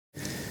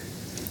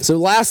So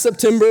last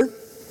September,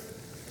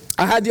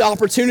 I had the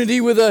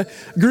opportunity with a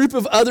group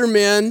of other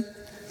men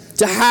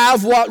to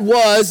have what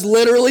was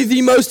literally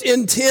the most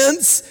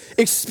intense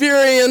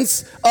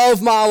experience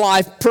of my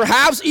life.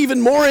 Perhaps even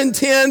more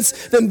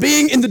intense than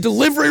being in the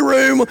delivery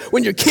room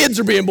when your kids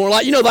are being born.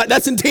 Like,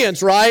 that's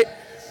intense, right?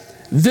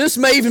 This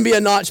may even be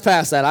a notch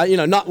past that.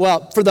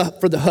 For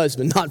the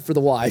husband, not for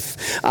the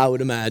wife, I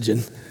would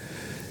imagine.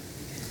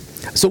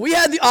 So we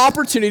had the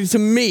opportunity to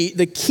meet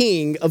the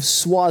king of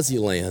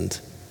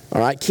Swaziland. All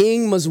right,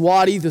 King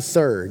Mswati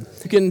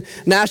III.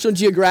 National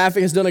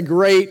Geographic has done a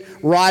great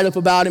write-up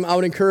about him. I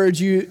would encourage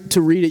you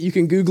to read it. You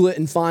can Google it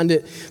and find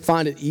it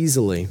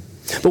easily.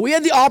 But we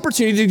had the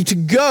opportunity to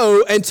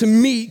go and to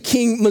meet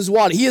King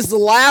Mswati. He is the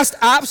last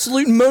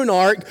absolute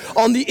monarch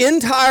on the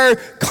entire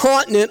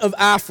continent of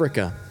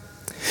Africa.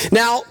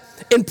 Now,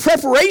 in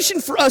preparation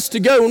for us to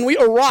go, when we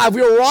arrive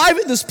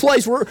at this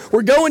place.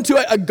 We're going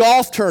to a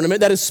golf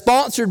tournament that is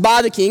sponsored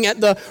by the king at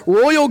the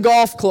Royal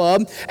Golf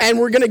Club, and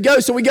we're going to go.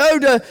 So we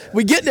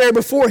get there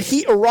before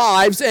he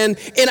arrives, and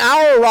in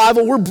our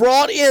arrival, we're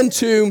brought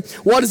into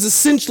what is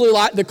essentially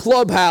like the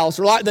clubhouse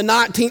or like the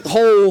 19th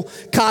hole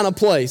kind of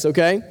place,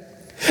 okay?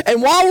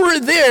 And while we're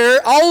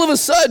there, all of a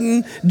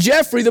sudden,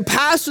 Jeffrey, the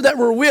pastor that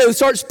we're with,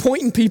 starts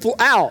pointing people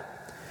out.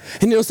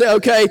 And he'll say,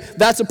 okay,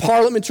 that's a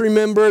parliamentary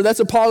member. That's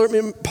a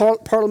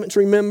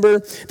parliamentary member.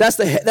 That's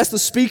the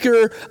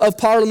speaker of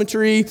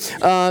parliamentary.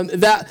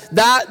 That's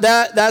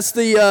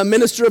the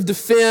minister of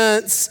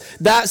defense.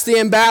 That's the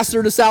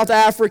ambassador to South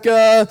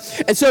Africa.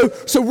 And so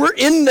we're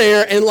in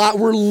there, and like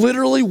we're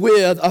literally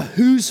with a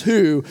who's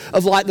who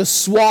of like the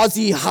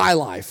Swazi high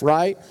life,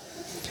 right?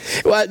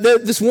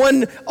 This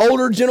one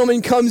older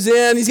gentleman comes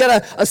in. He's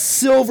got a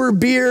silver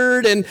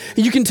beard, and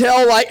you can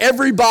tell like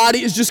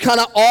everybody is just kind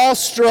of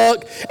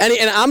awestruck. And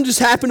I'm just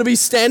happen to be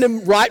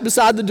standing right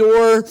beside the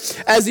door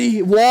as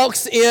he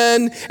walks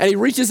in, and he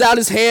reaches out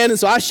his hand, and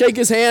so I shake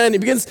his hand, and he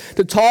begins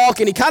to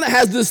talk, and he kind of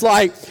has this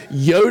like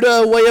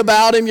Yoda way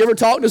about him. You ever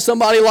talk to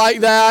somebody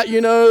like that?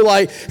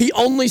 Like he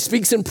only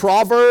speaks in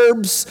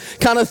proverbs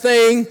kind of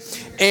thing.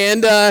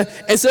 And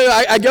so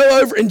I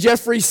go over, and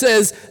Jeffrey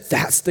says,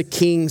 that's the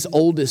king's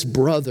oldest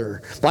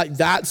brother. Like,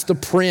 that's the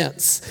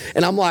prince.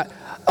 And I'm like,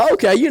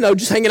 okay,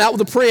 just hanging out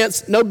with the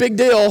prince, no big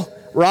deal,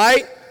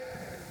 right?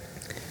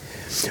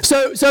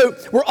 So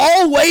we're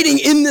all waiting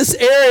in this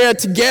area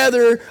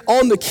together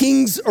on the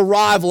king's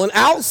arrival. And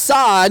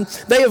outside,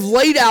 they have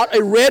laid out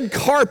a red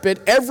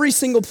carpet every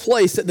single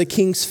place that the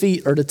king's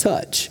feet are to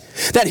touch.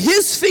 That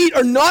his feet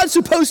are not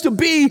supposed to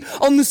be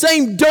on the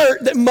same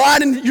dirt that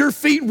mine and your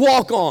feet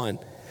walk on.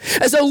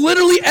 And so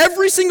literally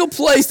every single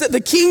place that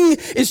the king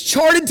is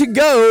charted to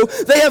go,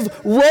 they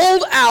have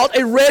rolled out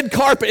a red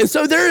carpet. And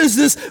so there is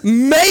this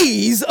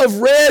maze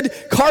of red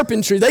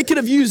carpentry. They could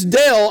have used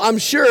Dale, I'm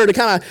sure, to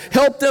kind of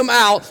help them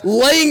out,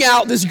 laying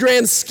out this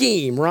grand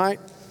scheme, right?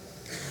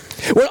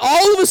 When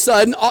all of a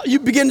sudden, you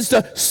begin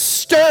to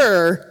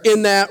stir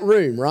in that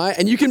room, right?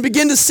 And you can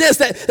begin to sense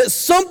that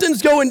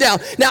something's going down.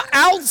 Now,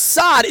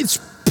 outside, it's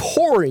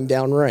pouring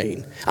down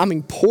rain. I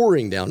mean,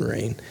 pouring down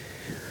rain.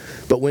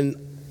 But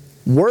when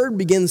word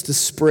begins to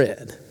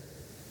spread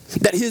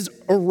that his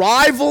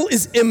arrival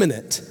is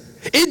imminent,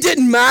 it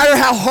didn't matter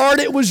how hard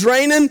it was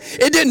raining.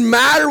 It didn't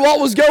matter what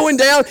was going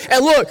down.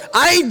 And look,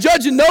 I ain't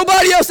judging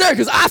nobody else there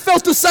because I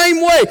felt the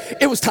same way.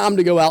 It was time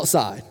to go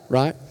outside,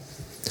 right?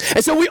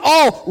 And so we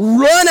all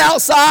run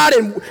outside,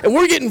 and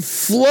we're getting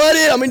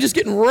flooded. I mean, just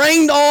getting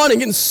rained on and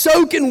getting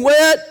soaking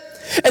wet.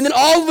 And then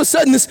all of a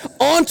sudden, this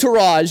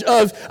entourage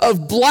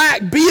of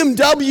black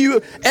BMW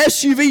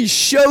SUVs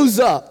shows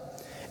up.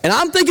 And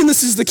I'm thinking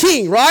this is the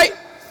king, right?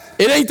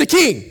 It ain't the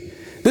king.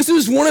 This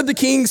is one of the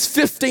king's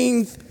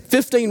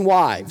 15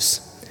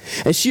 wives.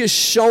 And she has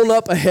shown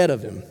up ahead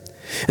of him.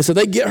 And so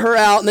they get her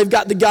out, and they've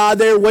got the guy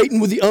there waiting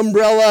with the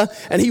umbrella,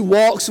 and he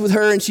walks with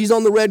her, and she's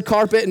on the red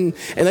carpet, and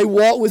they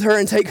walk with her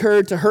and take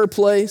her to her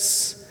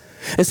place.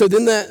 And so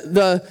then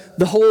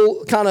the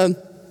whole kind of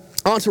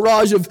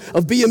entourage of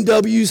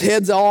BMWs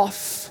heads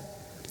off.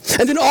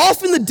 And then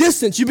off in the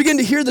distance, you begin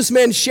to hear this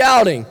man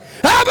shouting,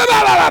 and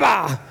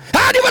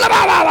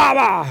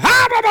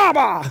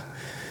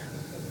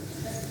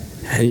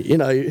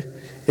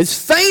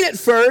it's faint at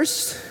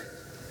first,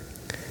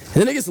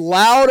 and then it gets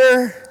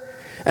louder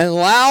and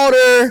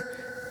louder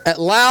and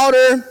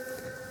louder.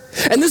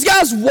 And this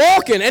guy's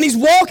walking, and he's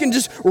walking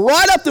just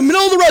right up the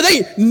middle of the road. There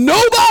ain't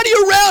nobody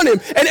around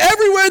him, and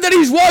everywhere that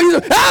he's walking, he's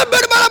like,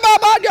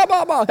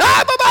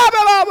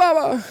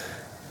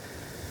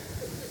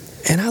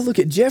 and I look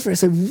at Jeffrey and I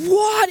say,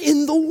 what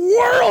in the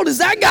world is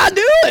that guy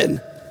doing?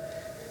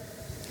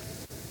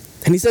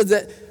 And he says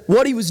that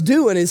what he was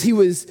doing is he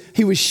was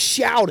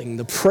shouting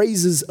the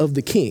praises of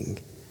the king.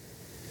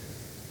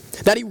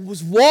 That he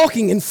was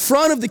walking in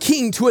front of the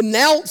king to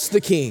announce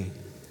the king.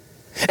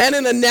 And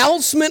an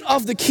announcement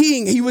of the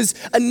king, he was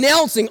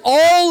announcing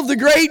all of the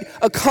great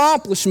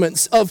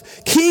accomplishments of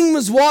King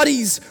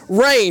Mswati's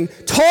reign,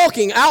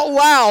 talking out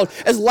loud,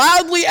 as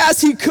loudly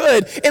as he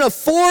could, in a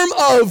form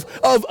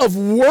of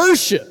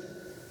worship.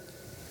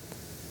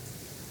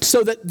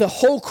 so that the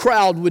whole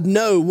crowd would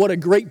know what a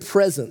great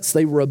presence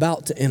they were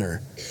about to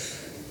enter.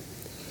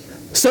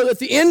 So that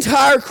the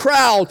entire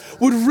crowd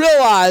would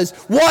realize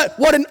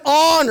what an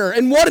honor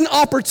and what an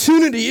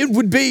opportunity it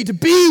would be to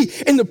be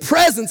in the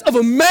presence of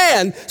a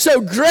man so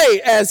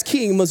great as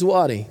King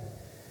Mswati.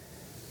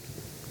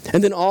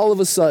 And then all of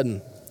a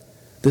sudden,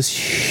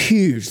 this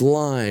huge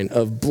line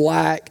of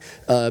black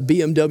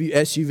BMW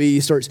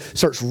SUVs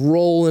starts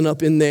rolling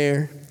up in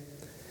there.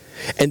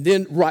 And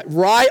then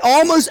right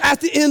almost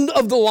at the end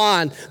of the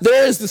line,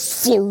 there is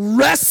this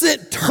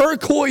fluorescent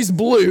turquoise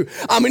blue.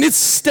 I mean, it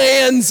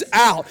stands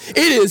out. It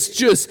is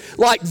just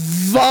like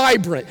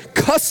vibrant,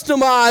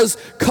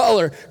 customized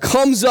color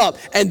comes up,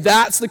 and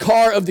that's the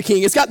car of the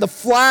king. It's got the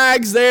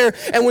flags there,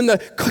 and when the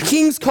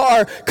king's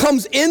car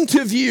comes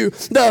into view,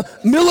 the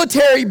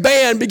military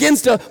band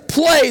begins to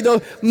play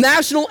the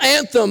national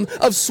anthem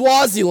of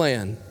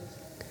Swaziland.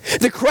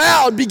 The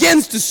crowd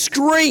begins to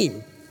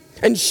scream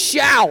and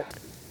shout.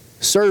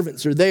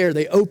 Servants are there.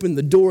 They open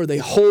the door. They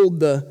hold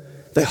the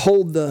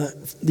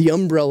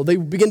umbrella. They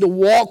begin to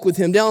walk with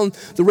him down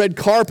the red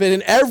carpet,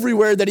 and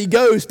everywhere that he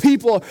goes,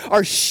 people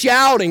are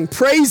shouting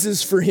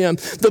praises for him.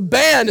 The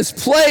band is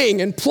playing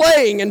and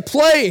playing and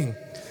playing.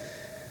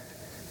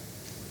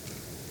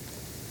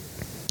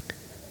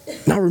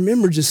 And I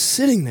remember just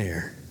sitting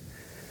there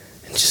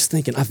and just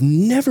thinking, I've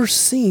never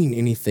seen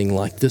anything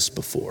like this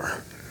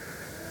before.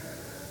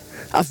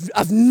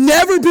 I've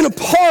never been a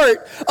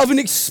part of an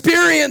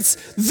experience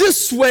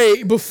this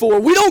way before.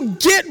 We don't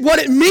get what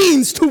it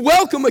means to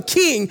welcome a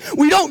king.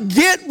 We don't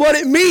get what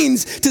it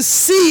means to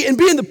see and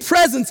be in the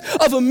presence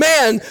of a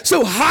man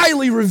so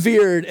highly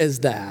revered as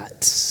that.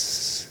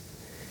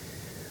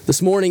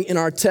 This morning in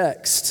our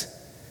text,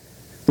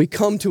 we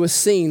come to a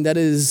scene that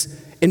is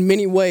in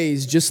many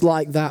ways just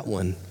like that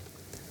one,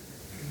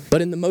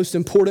 but in the most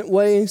important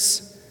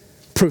ways,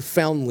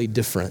 profoundly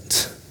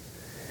different.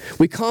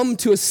 We come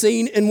to a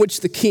scene in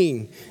which the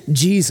king,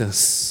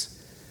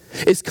 Jesus,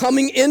 is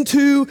coming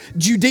into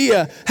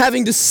Judea,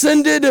 having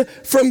descended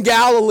from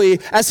Galilee,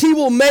 as he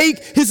will make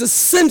his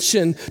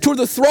ascension toward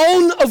the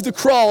throne of the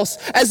cross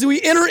as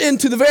we enter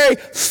into the very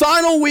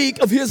final week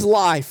of his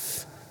life.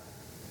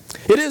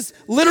 It is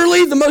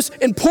literally the most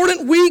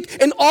important week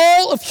in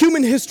all of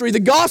human history. The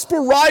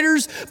gospel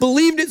writers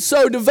believed it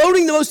so,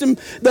 devoting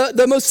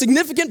the most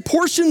significant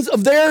portions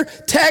of their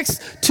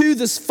text to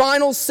this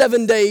final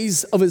 7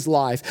 days of his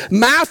life.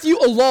 Matthew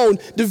alone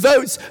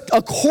devotes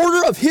a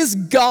quarter of his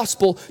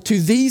gospel to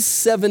these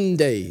 7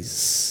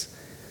 days.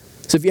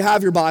 So if you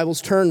have your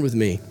Bibles, turn with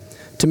me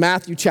to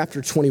Matthew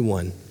chapter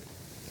 21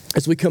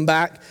 as we come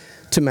back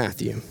to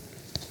Matthew.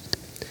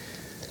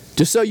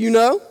 Just so you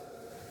know,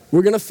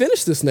 we're going to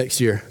finish this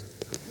next year.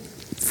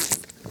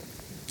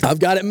 I've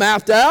got it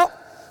mapped out.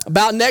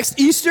 About next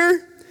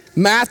Easter,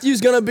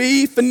 Matthew's going to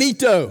be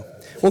finito.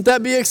 Won't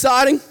that be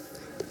exciting?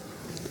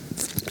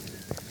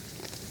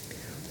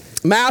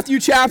 Matthew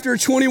chapter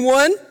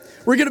 21.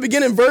 We're going to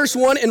begin in verse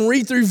 1 and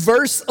read through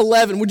verse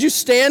 11. Would you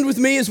stand with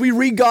me as we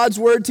read God's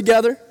word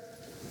together?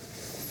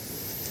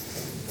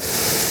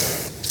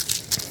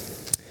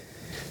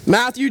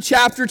 Matthew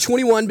chapter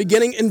 21,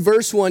 beginning in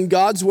verse 1,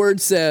 God's word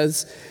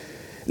says,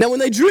 "Now when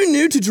they drew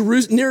near to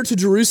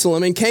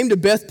Jerusalem and came to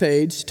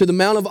Bethphage, to the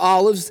Mount of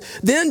Olives,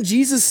 then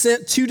Jesus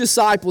sent 2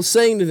 disciples,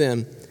 saying to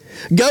them,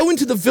 'Go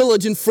into the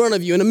village in front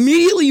of you, and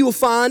immediately you will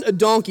find a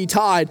donkey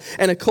tied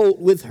and a colt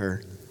with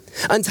her.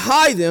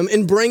 Untie them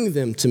and bring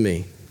them to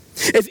me.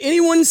 If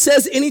anyone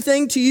says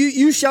anything to you,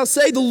 you shall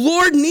say, the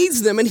Lord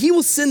needs them, and he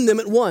will send them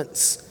at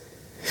once.'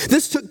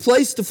 This took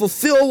place to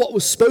fulfill what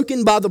was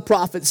spoken by the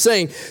prophet,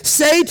 saying,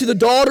 'Say to the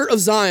daughter of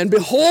Zion,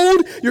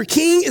 behold, your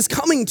king is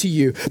coming to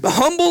you, but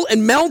humble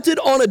and mounted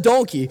on a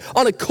donkey,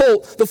 on a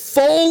colt, the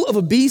foal of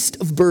a beast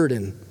of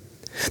burden.'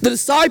 The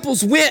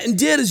disciples went and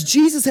did as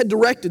Jesus had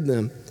directed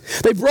them.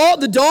 They brought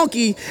the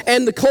donkey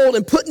and the colt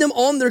and put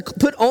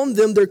on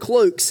them their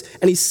cloaks,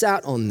 and he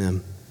sat on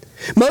them.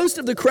 Most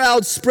of the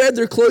crowd spread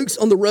their cloaks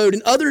on the road,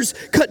 and others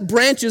cut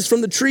branches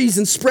from the trees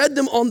and spread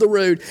them on the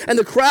road. And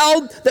the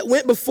crowd that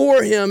went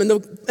before him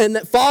and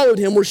that followed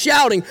him were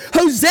shouting,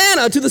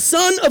 'Hosanna to the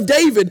Son of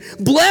David!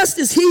 Blessed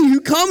is he who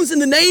comes in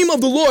the name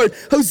of the Lord!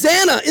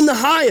 Hosanna in the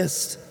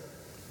highest!'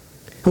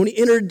 And when he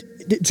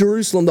entered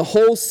Jerusalem, the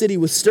whole city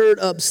was stirred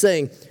up,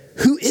 saying,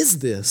 'Who is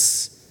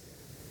this?'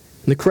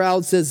 And the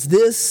crowd says,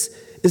 'This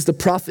is the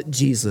prophet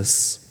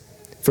Jesus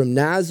from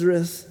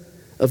Nazareth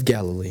of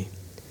Galilee.'"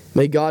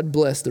 May God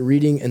bless the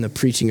reading and the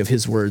preaching of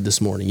his word this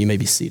morning. You may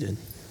be seated.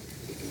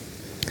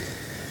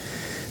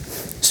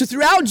 So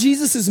throughout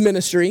Jesus'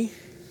 ministry,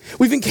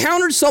 we've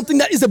encountered something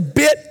that is a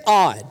bit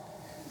odd.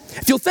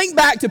 If you'll think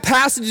back to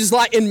passages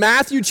like in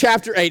Matthew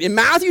chapter 8. In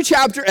Matthew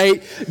chapter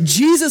 8,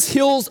 Jesus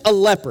heals a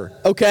leper,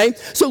 okay?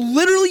 So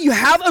literally you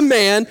have a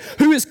man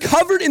who is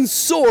covered in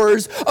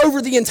sores over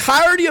the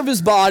entirety of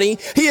his body.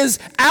 He is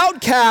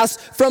outcast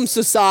from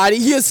society.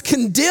 He is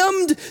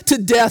condemned to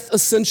death,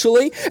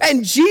 essentially.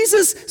 And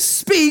Jesus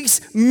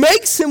speaks,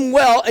 makes him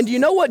well. And do you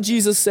know what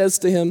Jesus says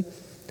to him?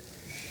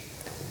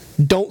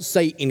 Don't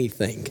say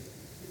anything.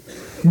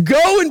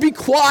 Go and be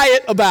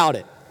quiet about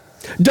it.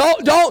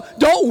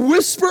 Don't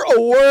whisper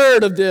a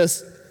word of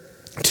this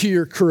to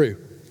your crew.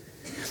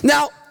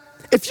 Now,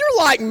 if you're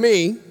like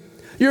me,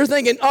 you're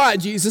thinking, all right,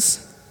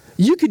 Jesus,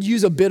 you could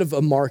use a bit of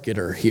a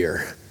marketer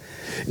here.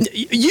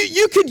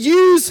 You could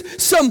use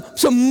some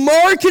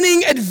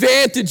marketing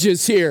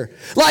advantages here.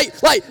 Like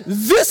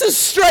this is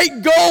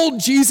straight gold,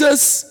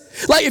 Jesus.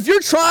 Like if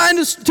you're trying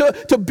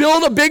to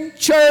build a big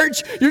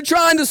church, you're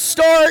trying to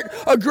start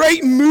a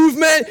great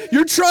movement,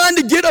 you're trying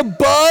to get a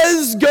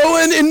buzz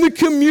going in the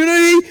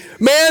community,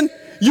 man,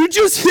 you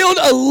just healed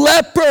a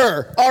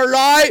leper, all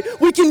right?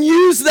 We can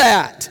use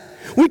that.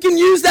 We can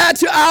use that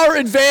to our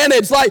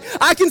advantage. Like,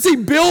 I can see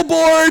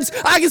billboards,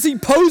 I can see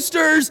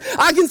posters,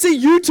 I can see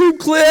YouTube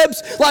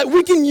clips. Like,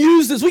 we can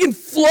use this. We can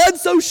flood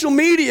social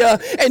media,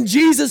 and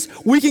Jesus,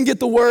 we can get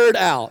the word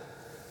out.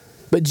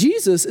 But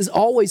Jesus is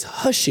always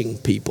hushing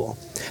people.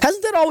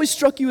 Hasn't that always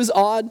struck you as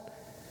odd?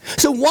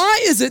 So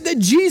why is it that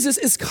Jesus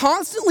is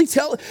constantly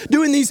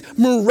doing these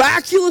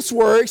miraculous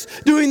works,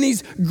 doing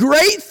these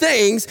great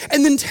things,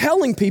 and then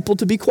telling people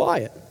to be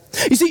quiet?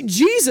 You see,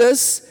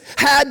 Jesus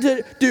had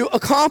to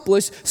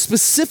accomplish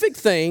specific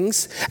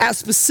things at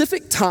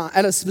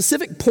a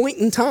specific point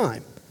in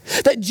time.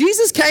 That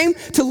Jesus came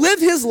to live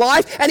his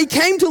life, and he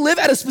came to live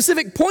at a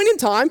specific point in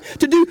time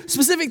to do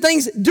specific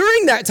things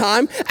during that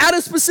time at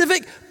a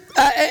specific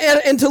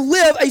and to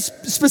live a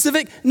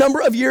specific number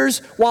of years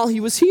while he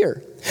was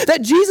here.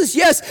 That Jesus,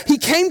 yes, he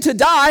came to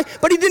die,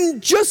 but he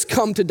didn't just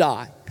come to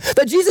die.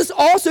 That Jesus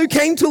also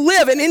came to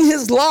live, and in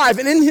his life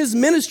and in his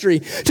ministry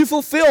to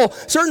fulfill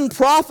certain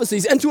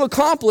prophecies and to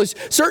accomplish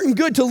certain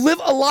good, to live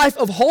a life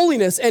of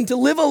holiness and to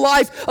live a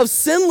life of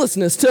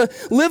sinlessness, to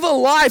live a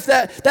life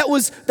that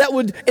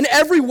would in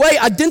every way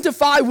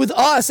identify with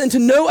us and to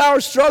know our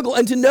struggle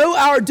and to know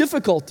our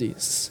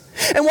difficulties.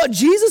 And what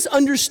Jesus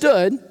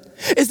understood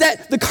is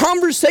that the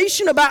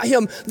conversation about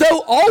him,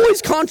 though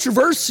always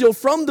controversial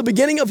from the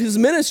beginning of his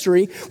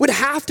ministry, would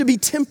have to be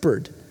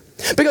tempered.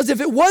 Because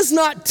if it was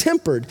not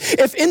tempered,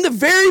 if in the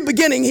very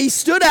beginning he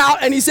stood out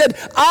and he said,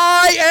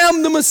 I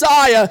am the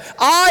Messiah,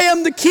 I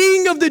am the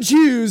King of the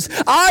Jews,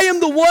 I am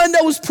the one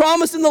that was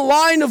promised in the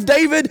line of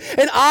David,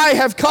 and I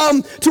have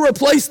come to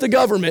replace the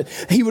government,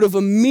 he would have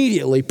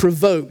immediately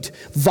provoked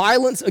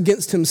violence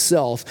against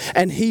himself,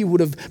 and he would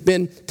have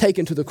been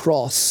taken to the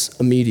cross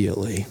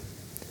immediately.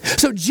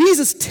 So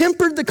Jesus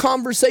tempered the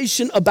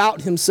conversation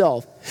about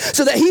himself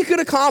so that he could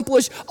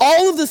accomplish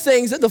all of the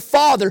things that the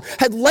Father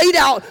had laid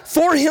out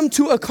for him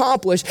to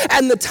accomplish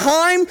and the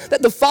time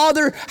that the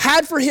Father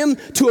had for him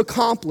to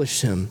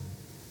accomplish him.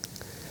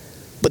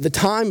 But the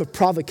time of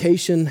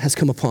provocation has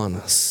come upon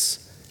us.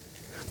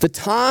 The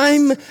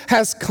time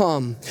has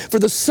come for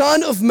the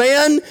Son of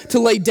Man to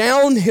lay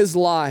down his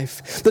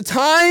life. The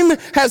time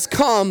has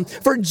come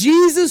for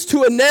Jesus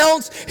to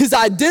announce his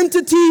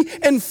identity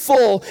in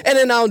full. And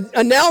in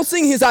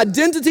announcing his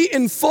identity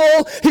in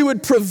full, he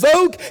would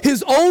provoke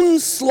his own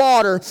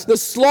slaughter, the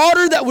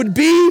slaughter that would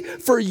be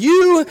for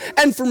you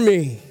and for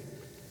me.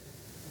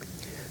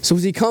 So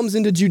as he comes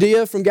into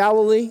Judea from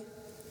Galilee,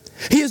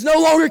 he is no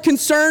longer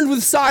concerned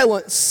with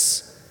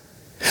silence.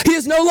 He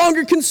is no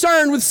longer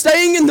concerned with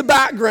staying in the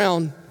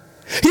background.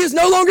 He is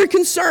no longer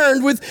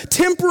concerned with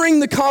tempering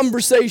the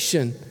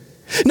conversation.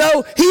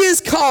 No, he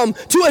has come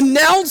to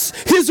announce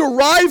his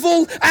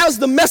arrival as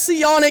the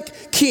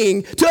Messianic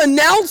King, to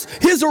announce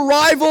his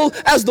arrival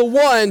as the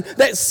one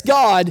that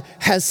God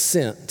has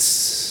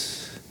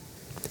sent.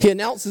 He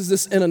announces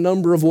this in a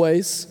number of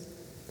ways.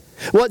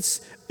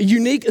 What's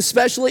unique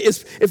especially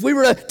is if we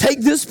were to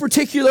take this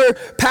particular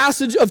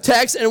passage of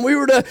text and we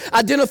were to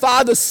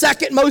identify the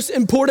second most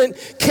important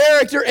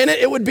character in it,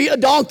 it would be a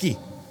donkey,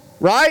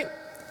 right?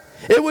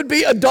 It would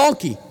be a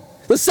donkey.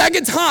 The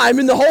second time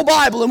in the whole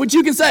Bible in which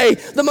you can say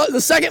the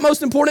second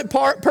most important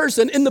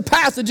person in the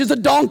passage is a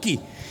donkey.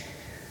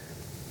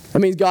 That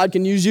means God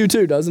can use you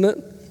too, doesn't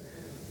it?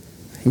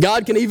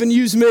 God can even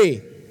use me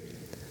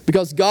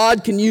because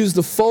God can use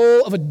the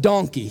foal of a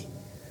donkey.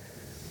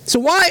 So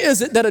why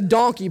is it that a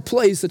donkey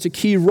plays such a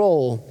key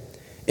role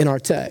in our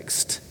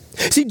text?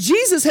 See,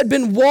 Jesus had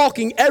been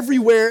walking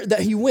everywhere that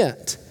he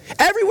went.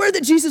 Everywhere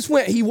that Jesus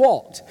went, he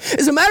walked.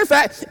 As a matter of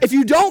fact, if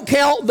you don't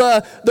count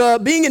the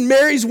being in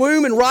Mary's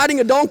womb and riding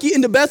a donkey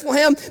into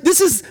Bethlehem, this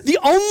is the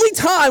only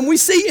time we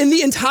see in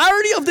the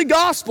entirety of the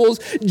Gospels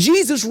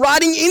Jesus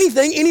riding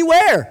anything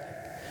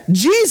anywhere.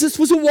 Jesus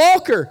was a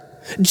walker.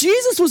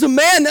 Jesus was a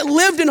man that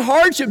lived in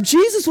hardship.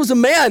 Jesus was a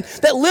man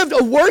that lived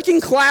a working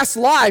class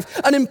life,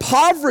 an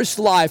impoverished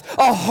life,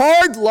 a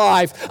hard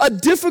life, a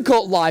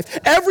difficult life.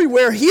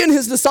 Everywhere he and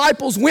his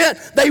disciples went,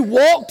 they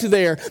walked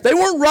there. They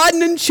weren't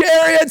riding in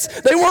chariots.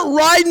 They weren't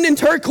riding in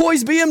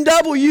turquoise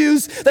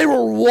BMWs. They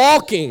were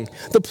walking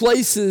the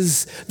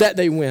places that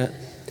they went.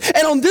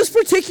 And on this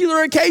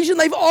particular occasion,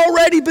 they've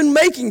already been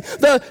making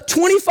the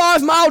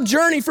 25-mile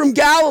journey from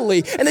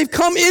Galilee, and they've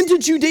come into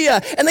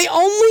Judea, and they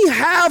only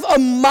have a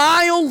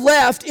mile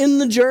left in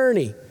the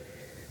journey.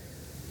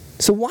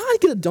 So why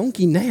get a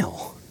donkey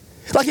now?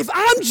 Like if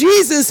I'm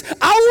Jesus,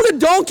 I want a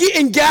donkey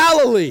in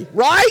Galilee,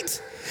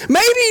 right?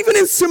 Maybe even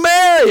in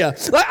Samaria.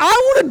 Like, I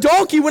want a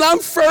donkey when I'm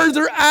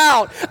further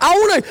out. I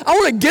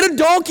want to get a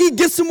donkey,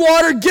 get some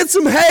water, get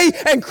some hay,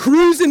 and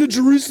cruise into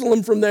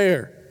Jerusalem from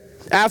there.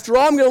 After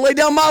all, I'm going to lay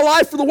down my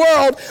life for the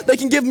world. They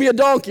can give me a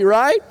donkey,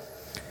 right?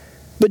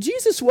 But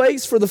Jesus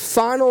waits for the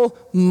final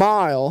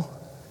mile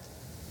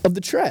of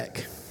the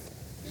trek.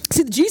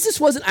 See, Jesus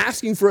wasn't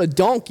asking for a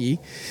donkey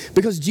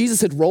because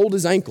Jesus had rolled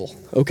his ankle,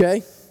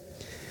 okay?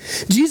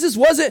 Jesus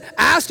wasn't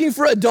asking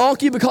for a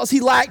donkey because he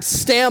lacked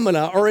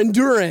stamina or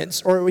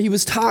endurance or he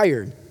was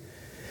tired.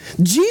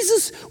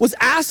 Jesus was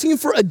asking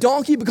for a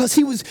donkey because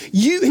he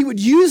would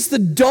use the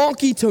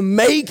donkey to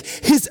make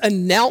his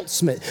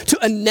announcement, to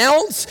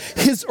announce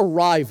his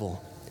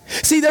arrival.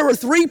 See, there were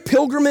three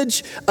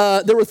pilgrimage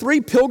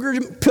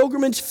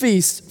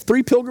feasts,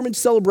 three pilgrimage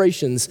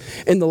celebrations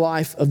in the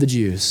life of the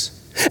Jews.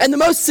 And the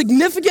most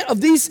significant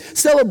of these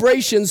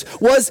celebrations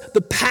was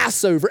the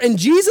Passover. And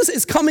Jesus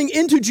is coming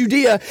into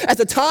Judea at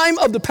the time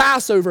of the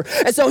Passover.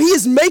 And so he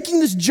is making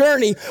this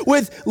journey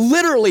with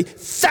literally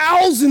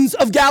thousands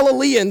of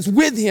Galileans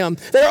with him.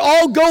 They're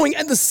all going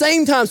at the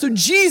same time. So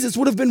Jesus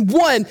would have been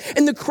one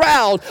in the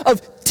crowd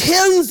of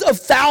tens of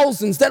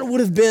thousands that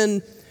would have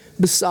been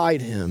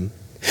beside him.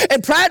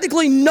 And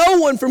practically no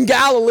one from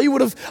Galilee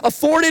would have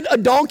afforded a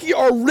donkey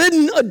or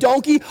ridden a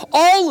donkey.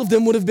 All of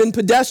them would have been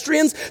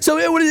pedestrians. So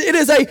it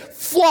is a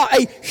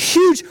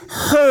huge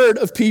herd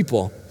of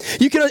people.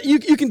 You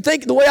can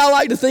think, the way I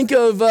like to think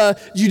of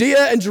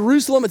Judea and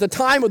Jerusalem at the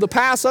time of the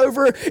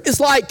Passover, it's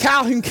like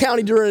Calhoun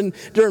County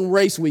during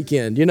race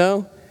weekend, you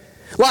know?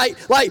 Like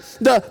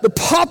the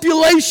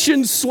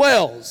population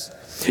swells.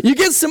 You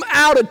get some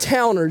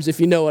out-of-towners, if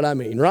you know what I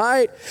mean,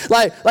 right?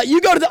 Like you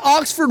go to the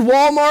Oxford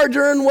Walmart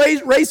during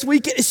race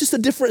weekend, it's just a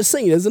different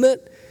scene, isn't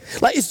it?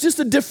 Like, it's just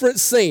a different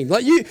scene.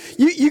 Like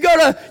you go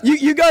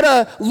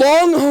to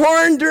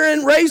Longhorn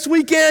during race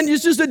weekend,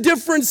 it's just a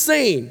different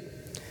scene.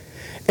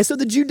 And so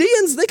the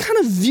Judeans, they kind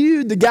of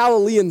viewed the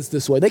Galileans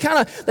this way. They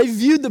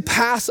viewed the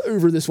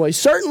Passover this way.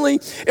 Certainly,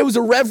 it was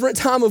a reverent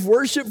time of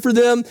worship for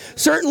them.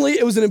 Certainly,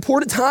 it was an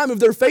important time of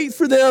their faith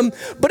for them.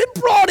 But it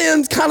brought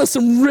in kind of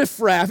some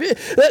riffraff.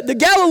 The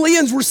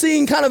Galileans were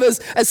seen kind of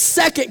as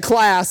second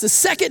class, as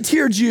second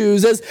tier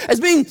Jews, as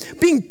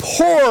being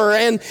poor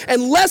and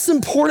less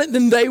important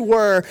than they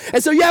were.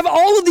 And so you have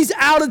all of these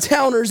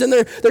out-of-towners, and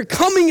they're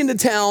coming into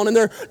town, and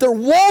they're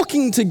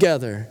walking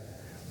together.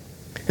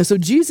 And so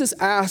Jesus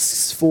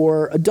asks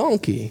for a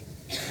donkey.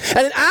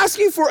 And in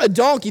asking for a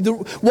donkey,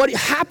 what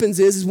happens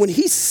is when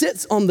he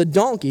sits on the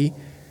donkey,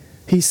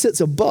 he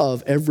sits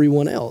above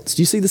everyone else.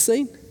 Do you see the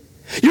scene?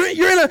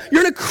 You're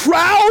in a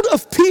crowd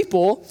of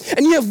people,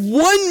 and you have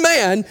one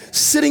man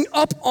sitting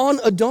up on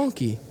a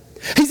donkey.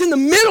 He's in the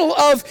middle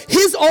of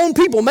his own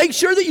people. Make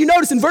sure that you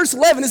notice in verse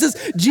 11, it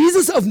says,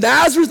 Jesus of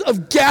Nazareth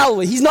of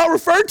Galilee. He's not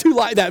referred to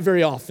like that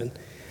very often.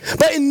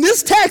 But in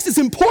this text, it's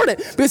important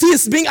because he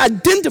is being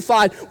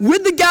identified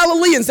with the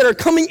Galileans that are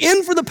coming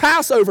in for the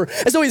Passover.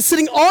 And so he's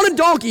sitting on a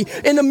donkey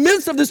in the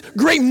midst of this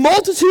great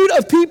multitude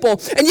of people,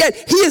 and yet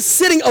he is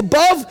sitting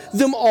above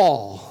them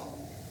all.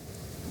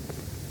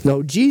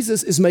 No,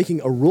 Jesus is making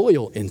a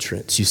royal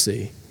entrance, you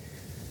see.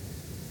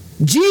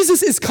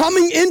 Jesus is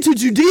coming into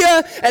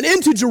Judea and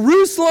into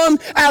Jerusalem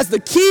as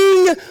the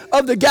king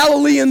of the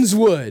Galileans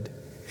would.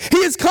 He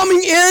is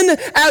coming in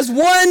as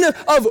one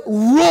of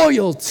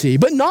royalty,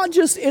 but not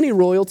just any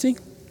royalty,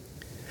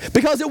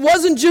 because it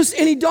wasn't just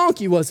any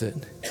donkey, was it?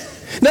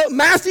 No,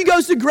 Matthew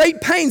goes to great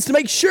pains to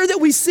make sure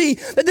that we see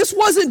that this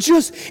wasn't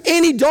just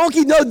any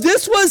donkey. No,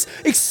 this was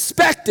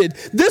expected.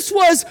 This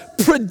was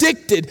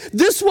predicted.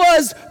 This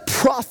was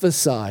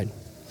prophesied.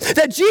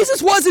 That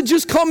Jesus wasn't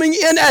just coming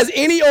in as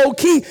any old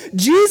king.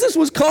 Jesus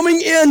was coming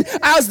in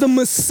as the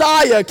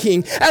Messiah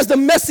king, as the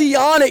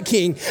Messianic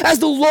king, as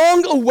the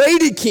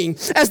long-awaited king,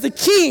 as the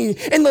king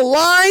in the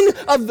line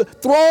of the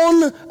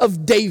throne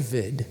of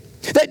David.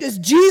 That as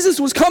Jesus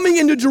was coming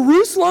into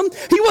Jerusalem,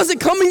 he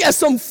wasn't coming as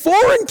some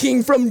foreign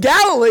king from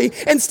Galilee.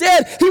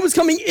 Instead, he was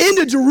coming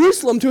into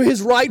Jerusalem to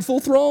his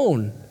rightful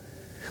throne.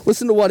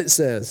 Listen to what it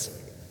says.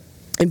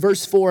 In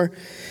verse 4,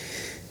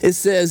 it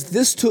says,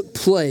 this took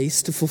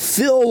place to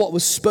fulfill what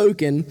was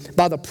spoken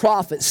by the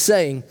prophet,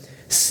 saying,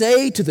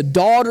 say to the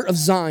daughter of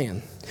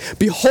Zion,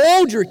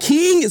 behold, your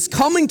king is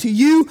coming to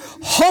you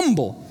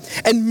humble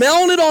and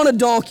mounted on a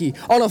donkey,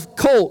 on a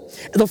colt,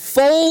 the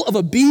foal of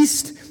a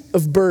beast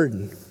of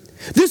burden.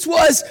 This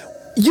was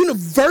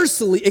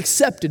universally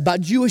accepted by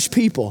Jewish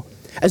people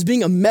as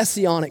being a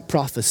messianic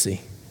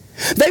prophecy.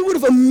 They would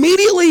have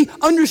immediately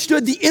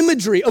understood the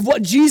imagery of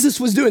what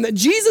Jesus was doing, that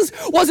Jesus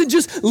wasn't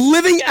just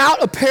living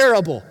out a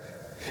parable.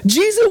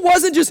 Jesus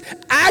wasn't just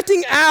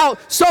acting out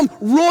some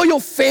royal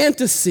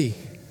fantasy.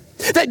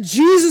 That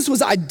Jesus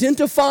was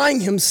identifying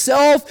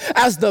himself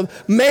as the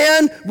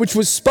man which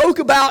was spoke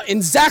about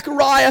in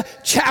Zechariah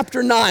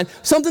chapter 9,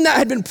 something that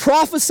had been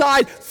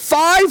prophesied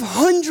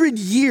 500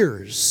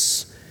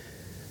 years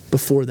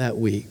before that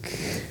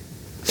week.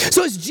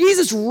 So as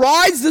Jesus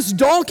rides this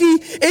donkey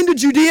into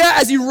Judea,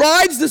 as he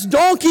rides this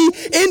donkey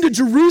into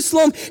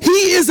Jerusalem,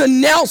 he is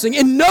announcing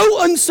in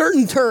no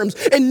uncertain terms,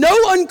 in no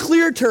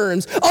unclear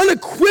terms,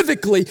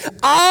 unequivocally,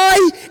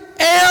 I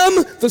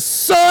am the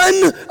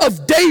Son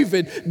of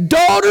David.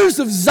 Daughters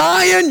of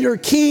Zion, your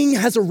king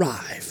has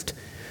arrived.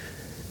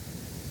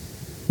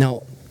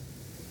 Now,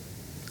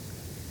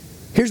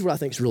 here's what I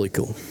think is really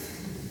cool.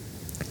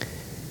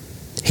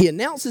 He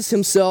announces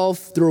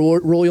himself through a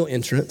royal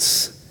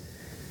entrance.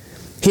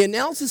 He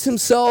announces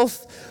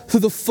himself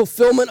through the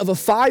fulfillment of a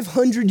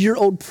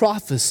 500-year-old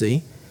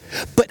prophecy.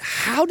 But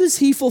how does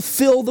he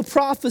fulfill the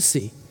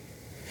prophecy?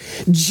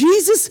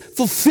 Jesus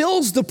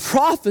fulfills the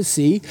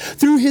prophecy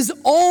through his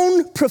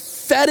own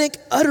prophetic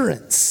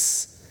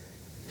utterance.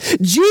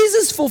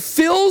 Jesus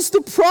fulfills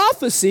the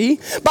prophecy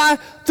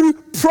through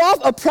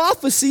a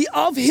prophecy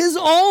of his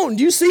own.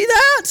 Do you see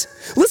that?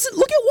 Listen,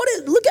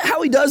 look at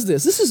how he does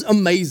this. This is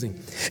amazing.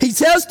 He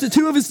says to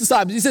two of his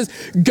disciples, he says,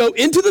 go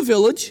into the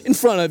village in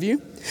front of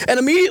you, and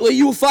immediately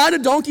you will find a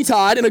donkey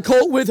tied and a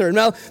colt with her.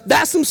 Now,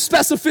 that's some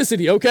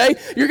specificity, okay?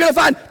 You're going to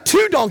find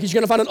two donkeys.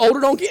 You're going to find an older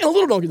donkey and a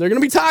little donkey. They're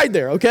going to be tied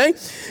there, okay?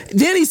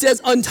 Then he says,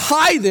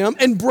 untie them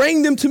and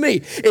bring them to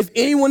me. If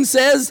anyone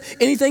says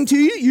anything to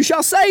you, you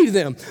shall say to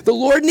them, the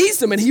Lord needs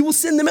them, and he will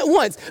send them at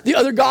once. The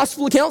other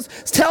gospel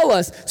accounts tell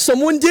us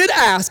someone did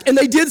ask, and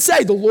they did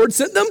say, the Lord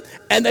sent them,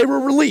 and they were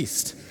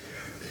released.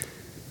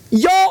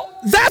 Y'all,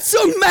 that's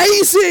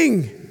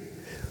amazing.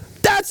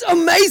 That's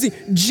amazing.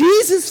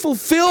 Jesus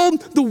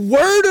fulfilled the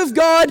word of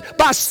God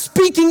by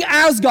speaking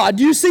as God.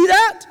 Do you see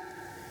that?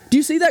 Do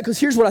you see that? Because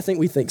here's what I think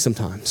we think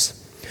sometimes.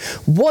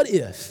 What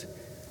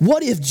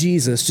if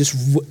Jesus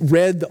just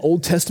read the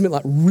Old Testament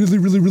like really,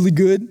 really, really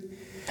good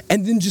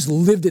and then just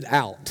lived it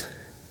out?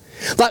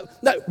 Like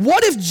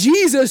what if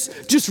Jesus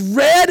just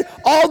read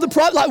all the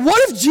prophets? Like,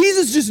 what if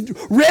Jesus just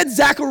read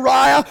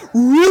Zechariah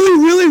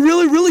really, really,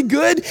 really, really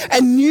good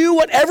and knew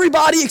what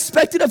everybody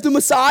expected of the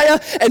Messiah,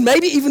 and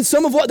maybe even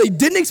some of what they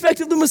didn't expect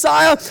of the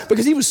Messiah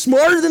because he was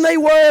smarter than they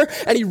were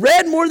and he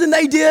read more than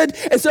they did?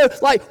 And so,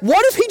 like,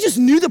 what if he just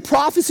knew the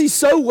prophecy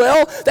so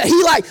well that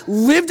he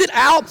lived it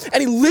out,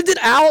 and he lived it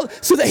out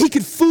so that he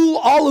could fool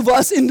all of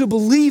us into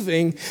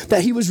believing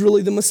that he was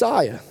really the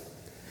Messiah?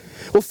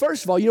 Well,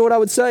 first of all, you know what I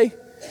would say?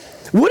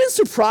 Would it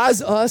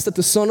surprise us that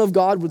the Son of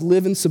God would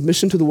live in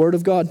submission to the Word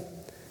of God?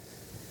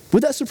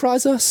 Would that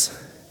surprise us?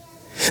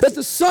 That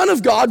the Son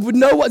of God would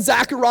know what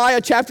Zechariah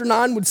chapter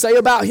 9 would say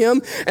about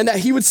him, and that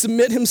he would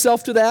submit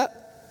himself to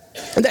that,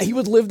 and that he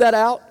would live that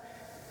out?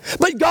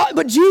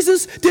 But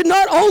Jesus did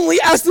not only,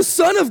 as the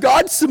Son of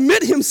God,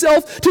 submit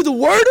himself to the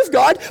Word of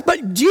God,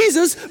 but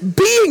Jesus,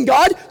 being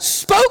God,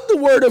 spoke the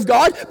Word of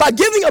God by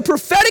giving a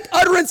prophetic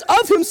utterance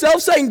of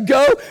himself, saying,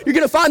 go, you're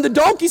going to find the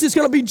donkeys, it's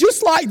going to be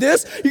just like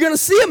this. You're going to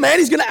see a man,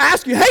 he's going to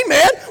ask you, hey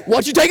man,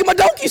 what you taking my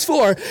donkeys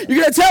for?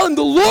 You're going to tell him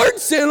the Lord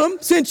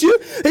sent you.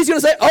 He's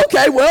going to say,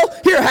 okay, well,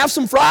 here, have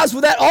some fries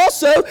with that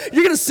also.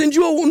 You're going to send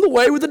you on the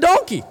way with the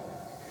donkey.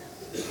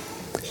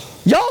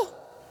 Y'all,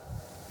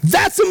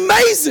 that's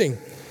amazing.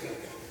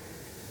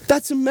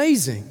 That's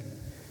amazing.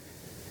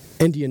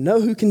 And do you know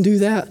who can do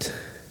that?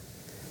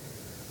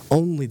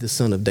 Only the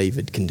Son of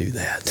David can do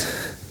that.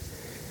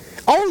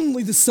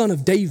 Only the Son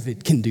of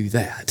David can do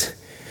that.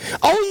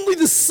 Only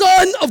the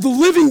Son of the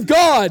living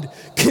God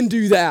can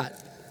do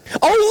that.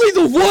 Only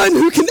the one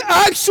who can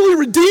actually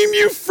redeem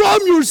you from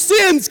your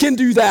sins can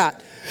do that.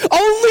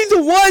 Only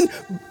the one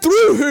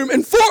through whom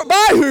and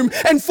by whom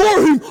and for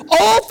whom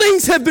all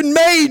things have been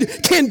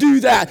made can do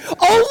that.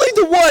 Only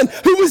the one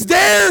who was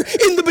there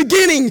in the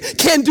beginning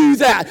can do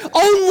that.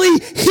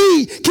 Only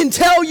he can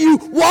tell you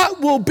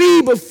what will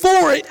be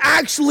before it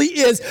actually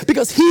is,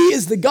 because he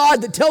is the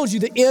God that tells you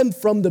the end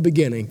from the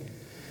beginning.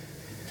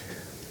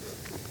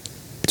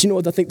 But you know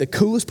what I think the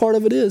coolest part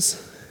of it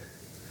is?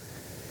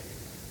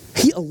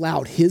 He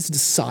allowed his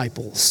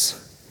disciples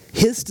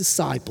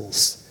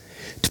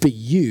to be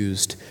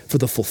used for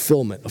the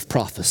fulfillment of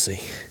prophecy.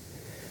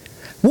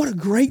 What a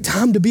great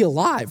time to be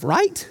alive,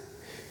 right?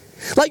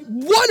 Like,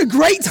 what a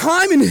great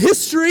time in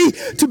history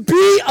to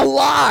be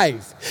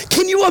alive.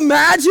 Can you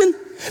imagine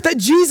that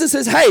Jesus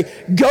says, hey,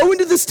 go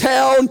into this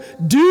town,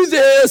 do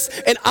this,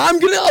 and I'm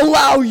going to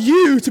allow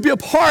you to be a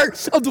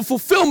part of the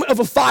fulfillment of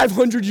a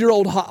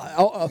 500-year-old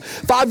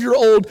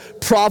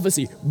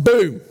prophecy.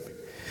 Boom.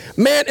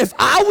 Man, if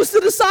I was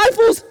the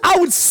disciples, I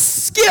would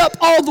skip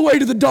all the way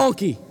to the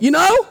donkey, you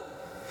know?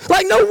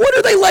 Like, no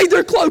wonder they laid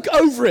their cloak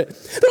over it.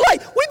 They're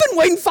like, we've been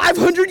waiting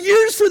 500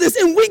 years for this,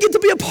 and we get to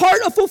be a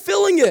part of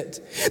fulfilling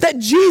it. That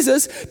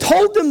Jesus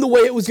told them the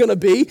way it was going to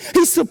be.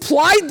 He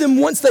supplied them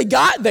once they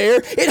got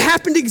there. It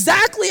happened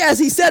exactly as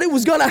he said it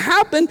was going to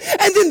happen,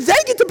 and then they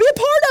get to be a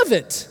part of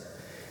it.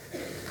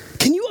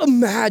 Can you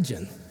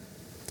imagine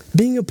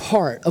being a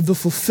part of the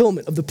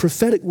fulfillment of the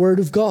prophetic word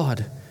of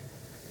God?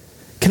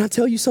 Can I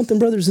tell you something,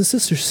 brothers and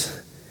sisters?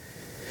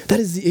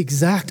 That is the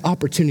exact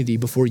opportunity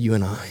before you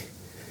and I.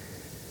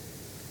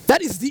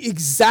 That is the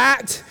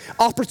exact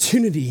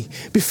opportunity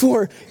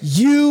before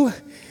you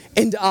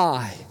and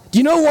I. Do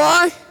you know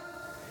why?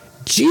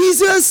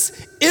 Jesus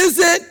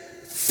isn't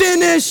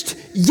finished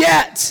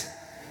yet.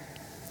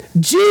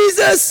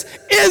 Jesus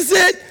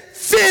isn't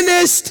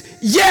finished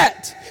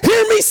yet.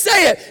 Hear me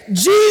say it.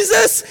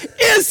 Jesus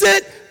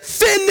isn't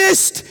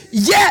finished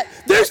yet.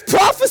 There's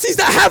prophecies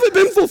that haven't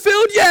been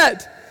fulfilled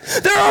yet.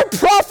 There are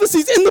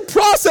prophecies in the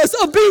process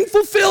of being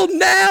fulfilled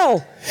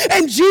now.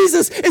 And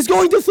Jesus is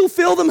going to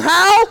fulfill them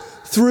how?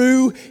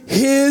 Through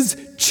his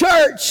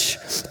church,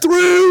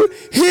 through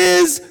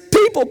his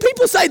people.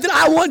 People say that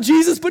I want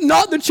Jesus, but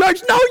not the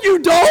church. No, you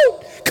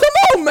don't.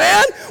 Come on,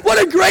 man.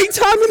 What a great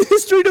time in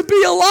history to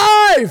be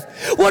alive.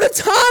 What a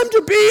time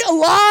to be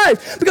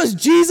alive. Because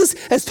Jesus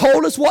has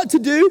told us what to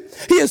do.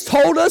 He has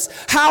told us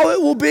how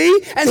it will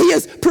be. And he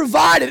has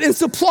provided and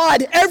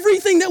supplied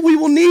everything that we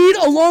will need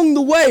along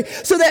the way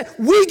so that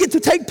we get to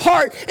take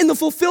part in the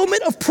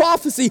fulfillment of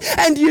prophecy.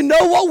 And do you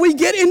know what we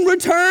get in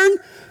return?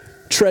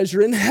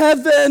 Treasure in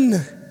heaven.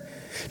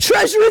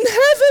 Treasure in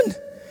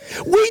heaven.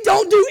 We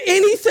don't do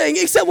anything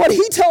except what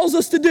he tells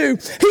us to do.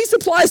 He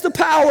supplies the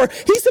power.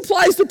 He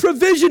supplies the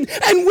provision.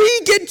 And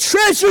we get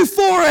treasure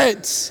for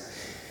it.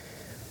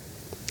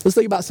 Let's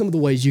think about some of the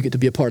ways you get to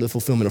be a part of the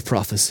fulfillment of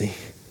prophecy.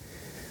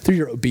 Through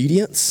your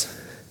obedience.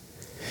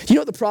 You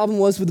know what the problem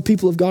was with the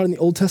people of God in the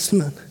Old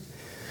Testament?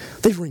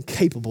 They were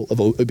incapable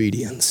of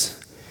obedience.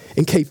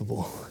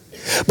 Incapable.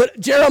 But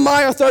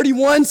Jeremiah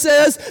 31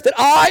 says that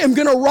I am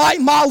going to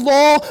write my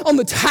law on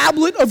the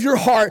tablet of your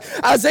heart.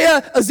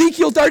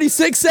 Ezekiel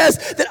 36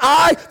 says that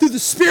I, through the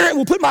Spirit,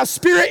 will put my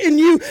Spirit in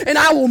you and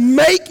I will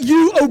make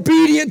you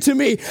obedient to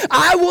me.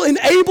 I will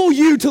enable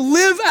you to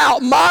live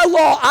out my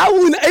law. I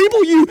will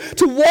enable you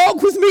to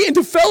walk with me and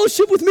to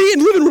fellowship with me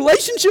and live in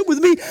relationship with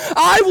me.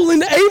 I will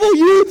enable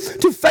you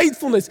to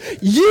faithfulness.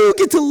 You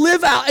get to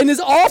live out, and as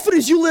often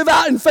as you live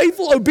out in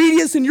faithful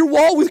obedience in your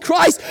walk with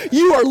Christ,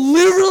 you are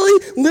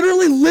literally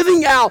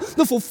living out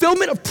the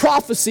fulfillment of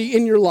prophecy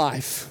in your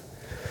life.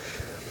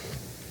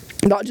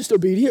 Not just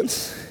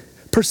obedience,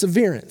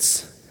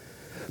 perseverance.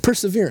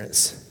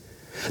 Perseverance.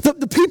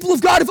 The people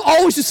of God have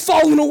always just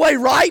fallen away,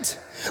 right?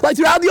 Like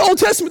throughout the Old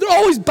Testament, they're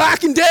always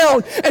backing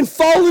down and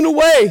falling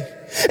away.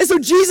 And so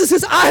Jesus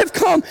says, I have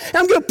come and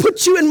I'm going to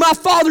put you in my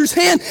Father's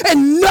hand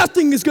and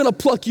nothing is going to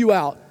pluck you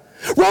out.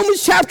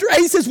 Romans chapter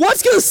 8 says,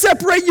 what's going to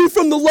separate you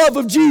from the love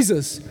of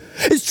Jesus?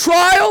 Is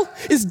trial,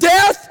 is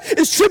death,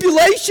 is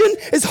tribulation,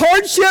 is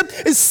hardship,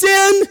 is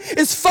sin,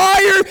 is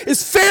fire,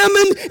 is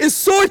famine, is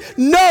sword?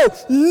 No,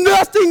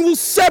 nothing will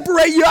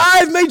separate you. I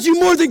have made you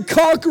more than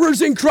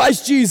conquerors in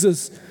Christ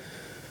Jesus.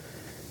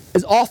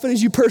 As often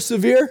as you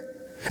persevere,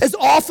 as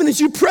often as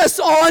you press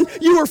on,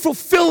 you are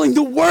fulfilling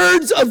the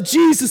words of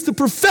Jesus, the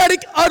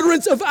prophetic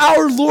utterance of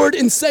our Lord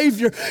and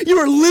Savior. You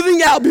are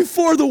living out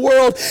before the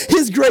world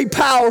his great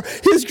power,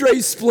 his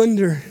great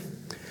splendor.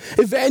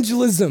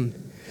 Evangelism.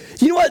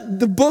 You know what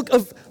the book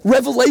of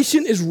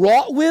Revelation is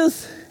wrought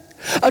with?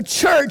 A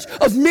church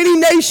of many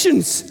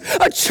nations,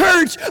 a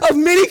church of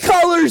many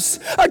colors,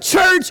 a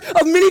church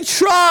of many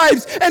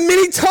tribes and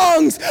many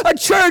tongues, a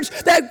church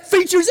that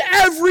features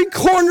every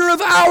corner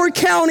of our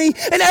county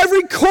and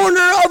every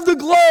corner of the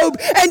globe.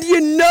 And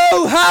you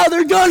know how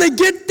they're going to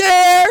get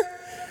there?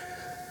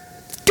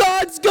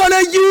 God's going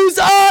to use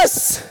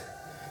us.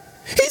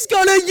 He's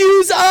going to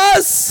use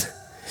us.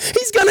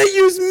 He's going to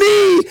use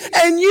me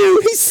and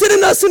you. He's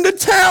sending us into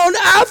town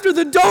after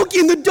the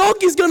donkey, and the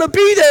donkey's going to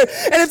be there.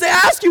 And if they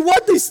ask you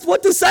what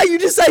to say, you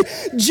just say,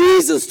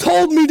 Jesus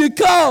told me to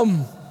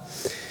come.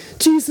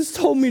 Jesus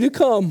told me to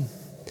come.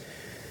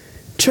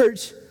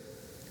 Church,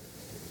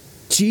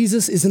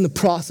 Jesus is in the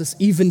process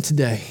even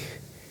today,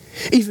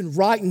 even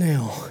right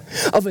now,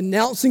 of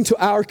announcing to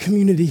our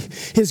community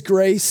his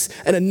grace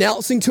and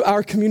announcing to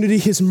our community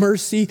his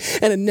mercy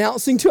and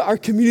announcing to our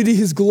community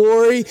his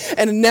glory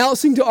and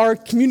announcing to our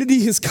community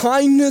his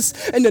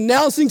kindness and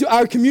announcing to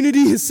our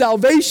community his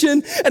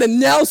salvation and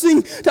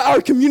announcing to our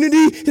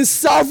community his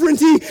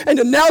sovereignty and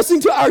announcing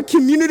to our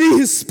community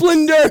his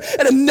splendor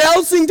and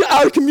announcing to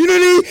our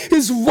community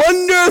his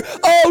wonder.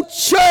 Oh,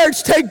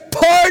 church, take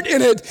part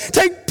in it.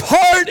 Take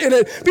part in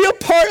it. Be a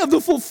part of the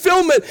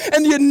fulfillment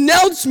and the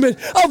announcement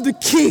of the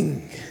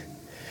King.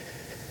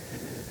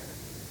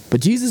 But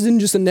Jesus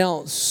didn't just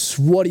announce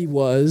what he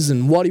was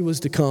and what he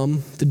was to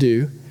come to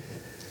do.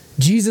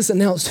 Jesus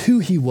announced who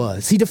he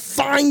was. He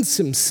defines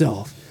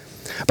himself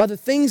by the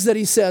things that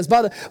he says,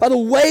 by the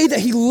way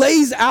that he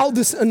lays out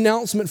this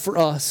announcement for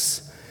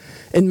us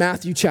in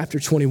Matthew chapter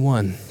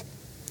 21.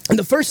 And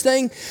the first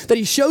thing that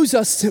he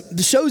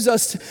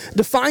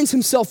defines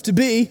himself to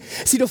be,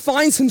 is he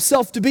defines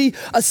himself to be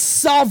a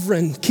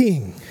sovereign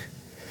king.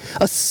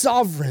 A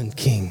sovereign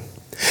king.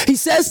 He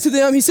says to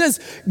them,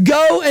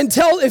 go and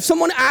tell, if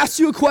someone asks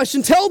you a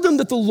question, tell them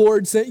that the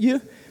Lord sent you.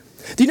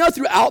 Do you know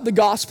throughout the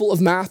Gospel of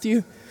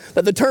Matthew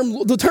that the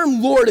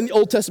term Lord in the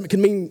Old Testament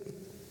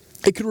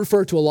it could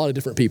refer to a lot of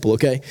different people,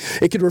 okay?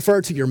 It could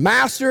refer to your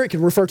master, it could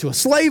refer to a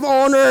slave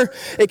owner,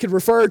 it could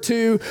refer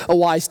to a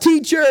wise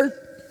teacher,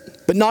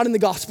 but not in the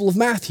Gospel of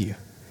Matthew.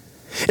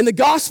 In the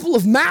Gospel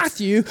of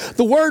Matthew,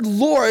 the word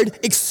Lord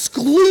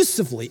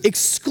exclusively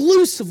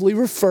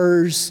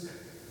refers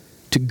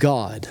to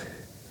God.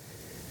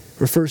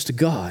 Refers to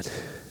God.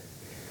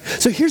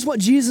 So here's what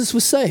Jesus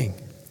was saying.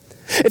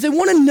 If they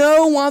want to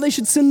know why they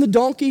should send the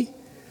donkey,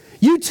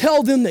 you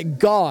tell them that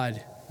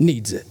God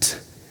needs it.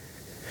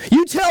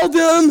 You tell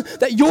them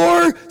that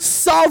your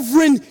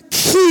sovereign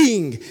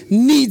king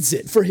needs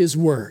it for his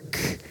work.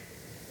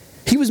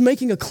 He was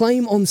making a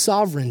claim on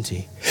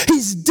sovereignty.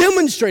 He's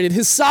demonstrated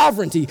his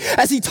sovereignty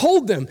as he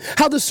told them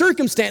how the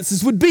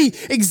circumstances would be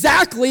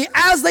exactly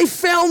as they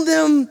found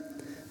them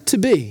to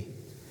be.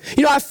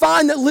 You know, I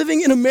find that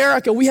living in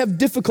America, we have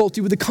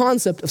difficulty with the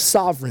concept of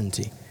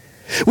sovereignty.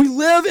 We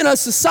live in a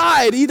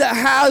society that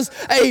has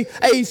a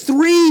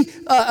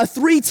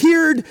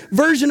three-tiered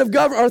version of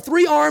government, or a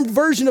three-armed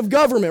version of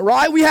government,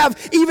 right? We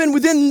have, even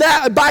within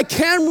that, a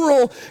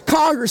bicameral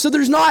Congress. So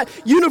there's not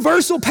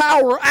universal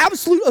power or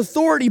absolute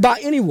authority by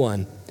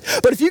anyone.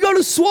 But if you go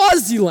to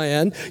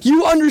Swaziland,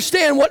 you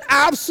understand what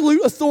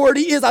absolute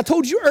authority is. I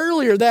told you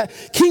earlier that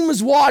King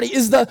Mswati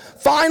is the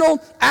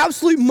final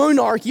absolute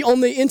monarchy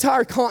on the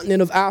entire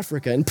continent of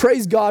Africa, and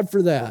praise God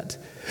for that.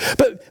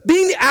 But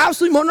being the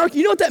absolute monarch,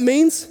 you know what that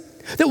means?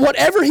 That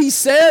whatever he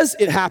says,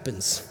 it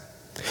happens.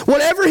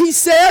 Whatever he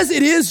says,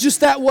 it is just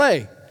that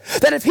way.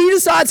 That if he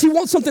decides he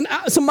wants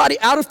somebody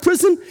out of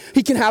prison,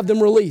 he can have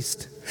them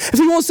released. If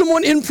he wants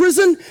someone in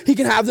prison, he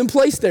can have them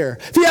placed there.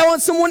 If he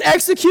wants someone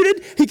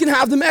executed, he can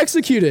have them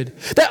executed.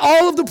 That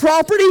all of the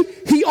property,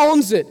 he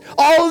owns it.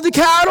 All of the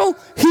cattle,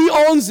 he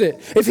owns it.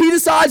 If he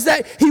decides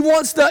that he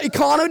wants the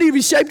economy to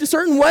be shaped a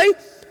certain way,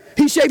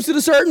 he shapes it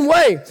a certain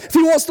way. If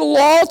he wants the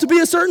law to be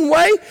a certain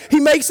way, he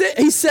makes it,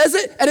 he says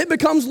it, and it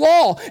becomes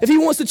law. If he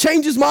wants to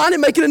change his mind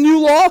and make it a new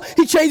law,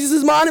 he changes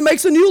his mind and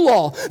makes a new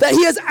law. That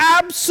he has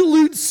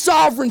absolute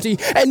sovereignty,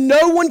 and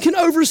no one can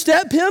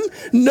overstep him.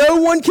 No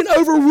one can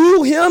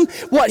overrule him.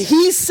 What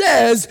he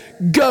says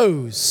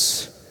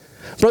goes.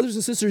 Brothers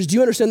and sisters, do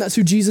you understand that's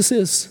who Jesus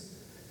is?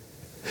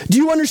 Do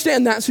you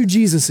understand that's who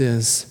Jesus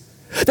is?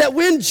 That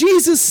when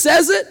Jesus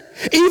says it,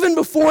 even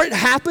before it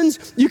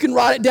happens, you can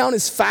write it down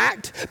as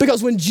fact,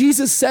 because when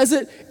Jesus says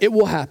it, it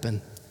will happen.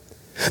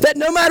 That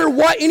no matter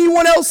what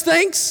anyone else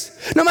thinks,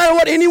 no matter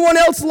what anyone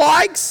else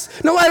likes,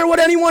 no matter what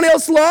anyone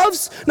else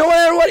loves, no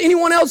matter what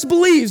anyone else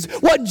believes,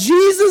 what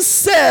Jesus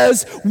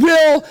says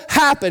will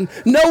happen.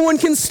 No one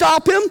can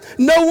stop him.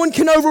 No one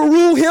can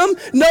overrule him.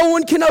 No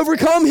one can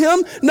overcome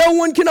him. No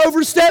one can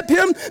overstep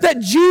him. That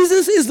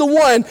Jesus is the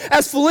one,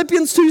 as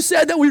Philippians 2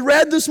 said that we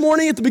read this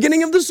morning at the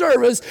beginning of the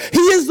service, he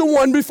is the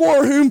one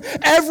before whom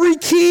every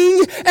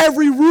king,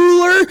 every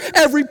ruler,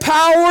 every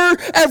power,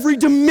 every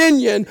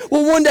dominion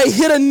will one day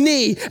hit a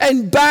knee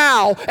and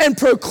bow and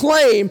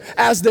proclaim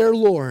as their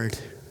Lord.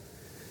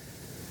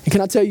 And can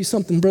I tell you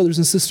something, brothers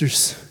and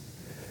sisters?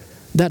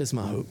 That is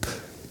my hope.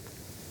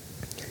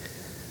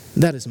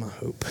 That is my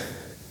hope.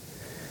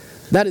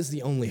 That is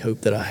the only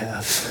hope that I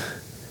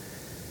have.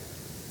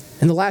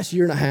 And the last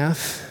year and a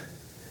half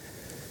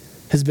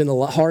has been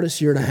the hardest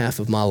year and a half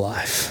of my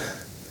life.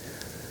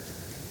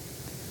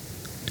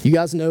 You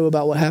guys know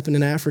about what happened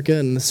in Africa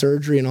and the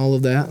surgery and all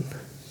of that.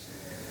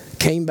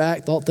 Came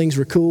back, thought things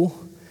were cool.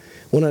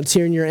 Went on a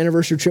 10-year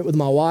anniversary trip with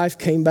my wife,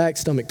 came back,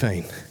 stomach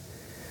pain.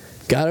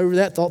 Got over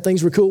that, thought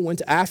things were cool, went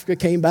to Africa,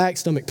 came back,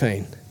 stomach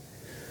pain.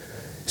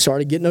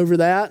 Started getting over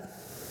that.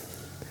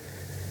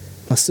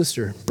 My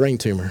sister, brain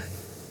tumor.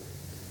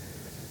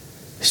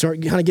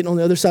 Started kind of getting on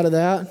the other side of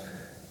that.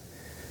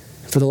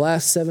 For the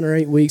last 7 or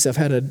 8 weeks, I've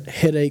had a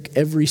headache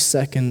every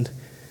second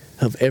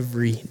of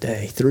every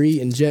day.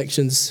 3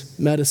 injections,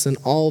 medicine,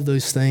 all of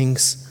those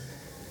things.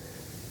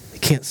 I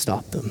can't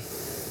stop them.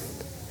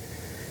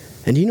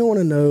 And do you want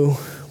to know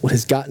what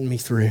has gotten me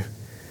through?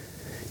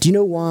 Do you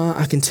know why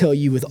I can tell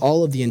you with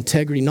all of the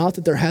integrity, not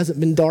that there hasn't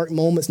been dark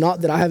moments,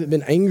 not that I haven't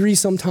been angry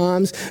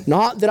sometimes,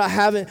 not that I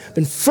haven't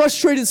been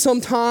frustrated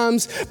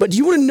sometimes, but do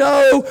you want to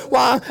know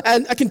why?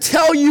 And I can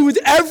tell you with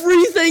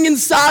everything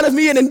inside of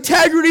me and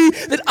integrity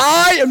that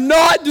I am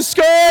not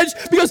discouraged,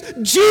 because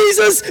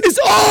Jesus is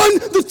on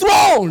the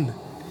throne.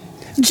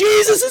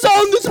 Jesus is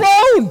on the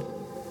throne.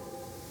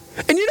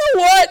 And you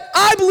know what?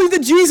 I believe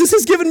that Jesus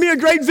has given me a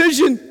great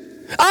vision.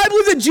 I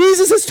believe that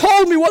Jesus has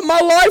told me what my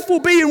life will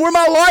be and where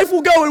my life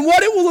will go and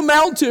what it will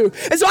amount to.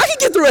 And so I can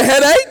get through a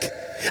headache.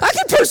 I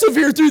can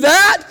persevere through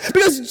that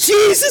because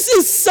Jesus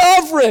is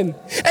sovereign.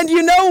 And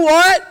you know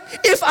what?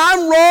 If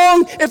I'm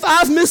wrong, if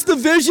I've missed the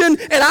vision,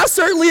 and I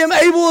certainly am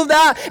able of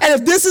that, and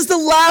if this is the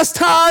last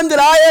time that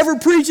I ever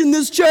preach in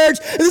this church,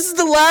 and this is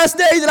the last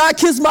day that I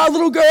kiss my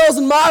little girls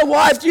and my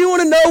wife, do you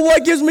want to know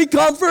what gives me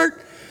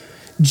comfort?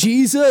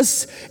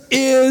 Jesus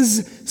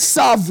is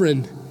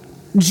sovereign.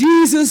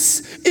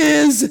 Jesus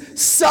is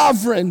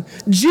sovereign.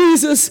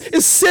 Jesus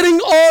is sitting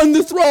on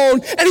the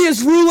throne, and he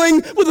is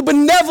ruling with a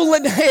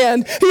benevolent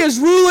hand. He is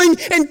ruling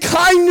in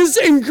kindness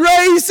and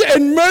grace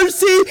and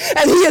mercy,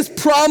 and he has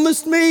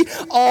promised me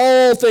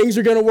all things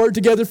are going to work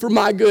together for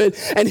my good,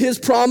 and his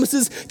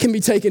promises can be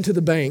taken to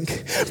the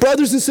bank.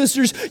 Brothers and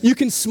sisters, you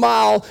can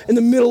smile in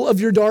the middle of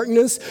your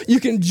darkness. You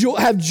can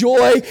have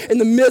joy in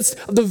the midst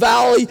of the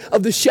valley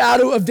of the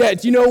shadow of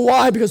death. You know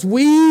why? Because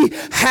we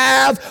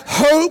have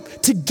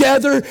hope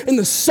together in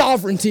the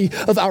sovereignty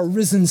of our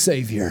risen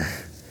Savior.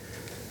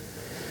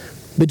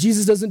 But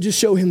Jesus doesn't just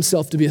show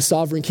himself to be a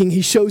sovereign king.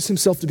 He shows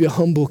himself to be a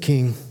humble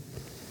king.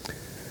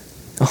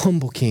 A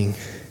humble king.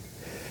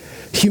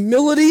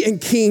 Humility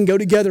and king go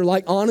together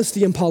like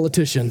honesty and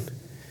politician.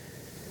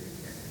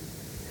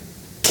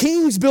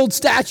 Kings build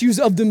statues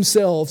of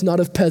themselves, not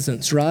of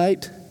peasants,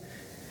 right?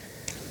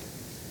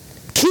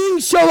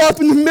 Kings show up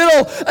in the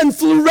middle in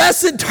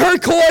fluorescent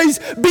turquoise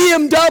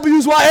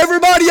BMWs while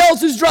everybody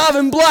else is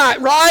driving black,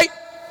 right?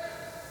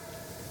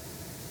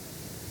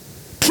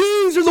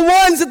 Kings are the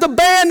ones that the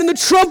band and the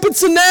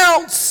trumpets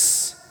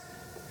announce.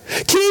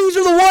 Kings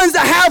are the ones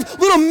that have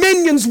little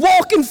minions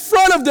walk in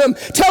front of them,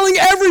 telling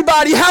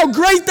everybody how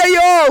great they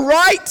are,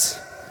 right?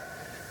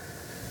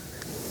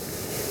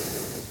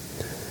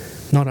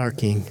 Not our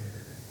king.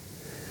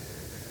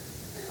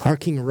 Our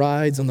king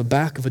rides on the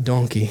back of a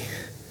donkey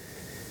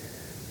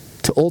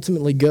to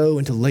ultimately go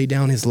and to lay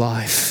down his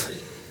life.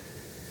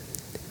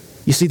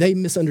 You see, they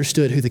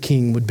misunderstood who the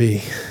king would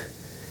be.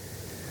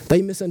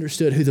 They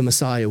misunderstood who the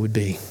Messiah would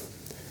be.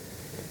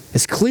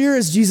 As clear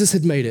as Jesus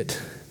had made it,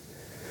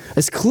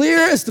 as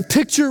clear as the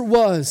picture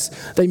was,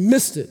 they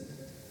missed it.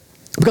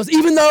 Because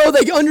even though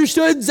they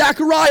understood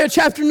Zechariah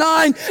chapter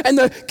 9 and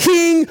the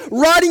king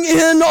riding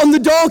in on the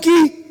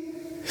donkey,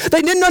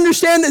 they didn't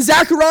understand that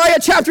Zechariah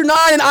chapter 9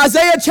 and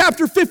Isaiah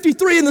chapter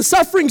 53 and the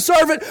suffering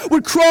servant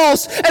would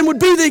cross and would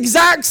be the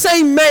exact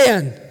same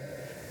man.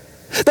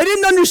 They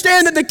didn't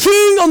understand that the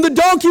king on the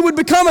donkey would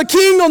become a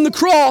king on the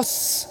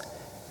cross.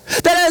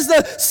 That as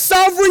the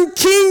sovereign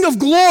king of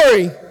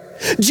glory,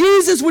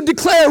 Jesus would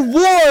declare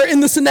war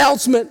in this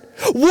announcement.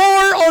 War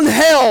on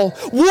hell,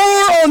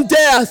 war on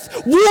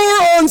death,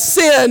 war on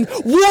sin,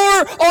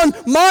 war on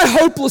my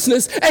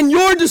hopelessness and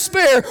your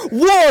despair,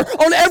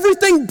 war on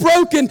everything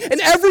broken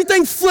and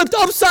everything flipped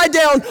upside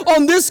down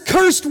on this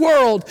cursed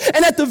world.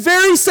 And at the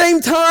very same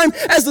time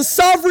as the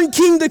sovereign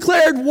king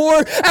declared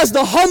war, as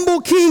the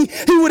humble king,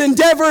 he would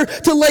endeavor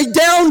to lay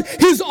down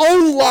his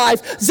own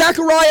life.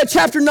 Zechariah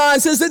chapter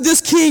 9 says that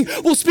this king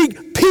will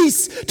speak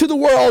peace to the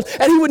world,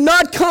 and he would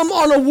not come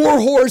on a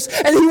war horse,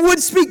 and he would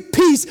speak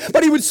peace,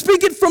 but he would speak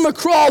it from a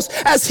cross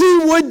as he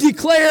would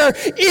declare,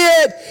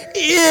 "It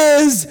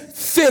is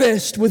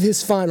finished," with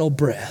his final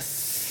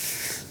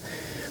breath.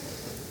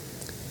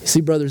 You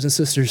see, brothers and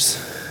sisters,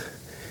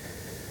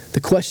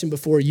 the question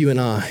before you and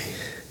I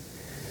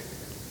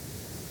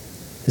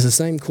is the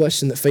same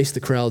question that faced the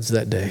crowds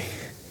that day.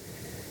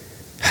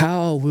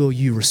 How will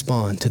you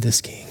respond to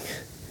this king?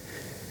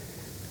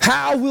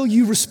 How will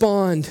you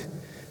respond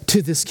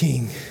to this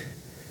king?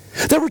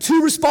 There were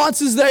two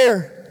responses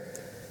there.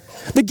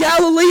 The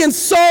Galileans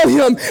saw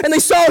him, and they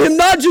saw him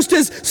not just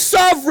as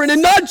sovereign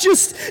and not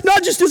just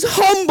as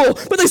humble,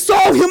 but they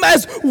saw him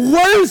as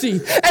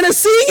worthy. And as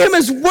seeing him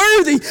as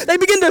worthy, they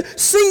began to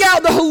sing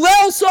out the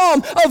Hallel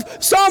psalm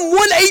of Psalm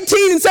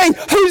 118 and saying,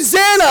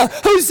 "Hosanna,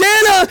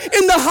 Hosanna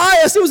in the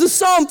highest." It was a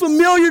psalm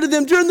familiar to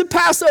them during the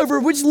Passover,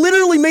 which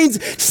literally means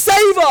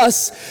save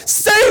us,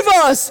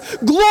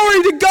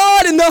 glory to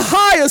God in the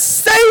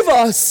highest, save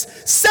us,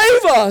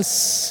 save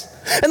us.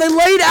 And they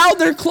laid out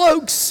their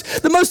cloaks,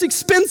 the most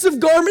expensive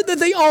garment that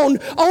they owned,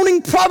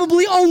 owning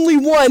probably only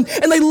one.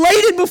 And they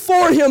laid it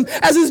before him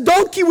as his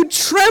donkey would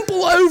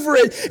trample over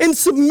it in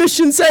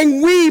submission,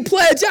 saying, "We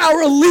pledge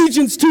our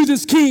allegiance to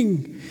this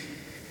king."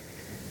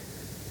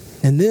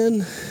 And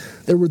then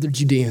there were the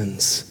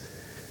Judeans.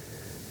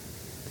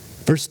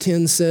 Verse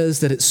 10 says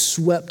that it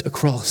swept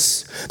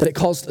across, that it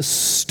caused a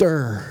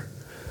stir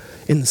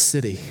in the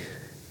city.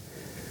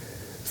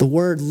 The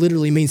word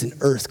literally means an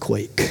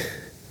earthquake.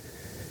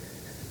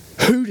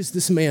 Who does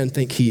this man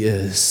think he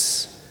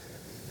is?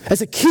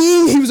 As a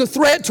king, he was a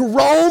threat to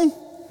Rome.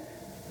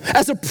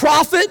 As a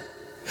prophet,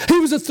 he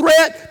was a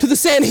threat to the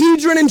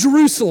Sanhedrin in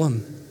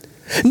Jerusalem.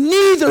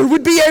 Neither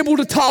would be able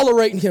to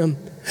tolerate him.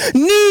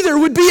 Neither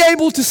would be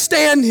able to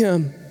stand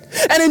him.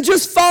 And in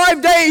just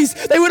 5 days,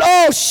 they would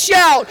all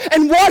shout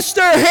and wash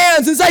their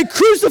hands and say,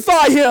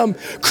 "Crucify him,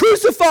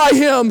 crucify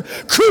him,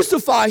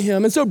 crucify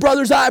him." And so,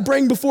 brothers, I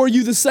bring before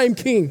you the same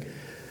king.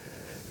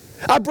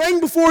 I bring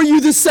before you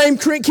this same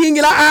king,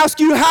 and I ask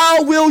you,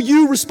 how will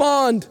you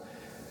respond?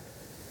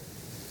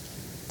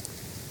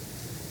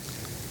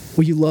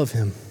 Will you love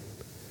him,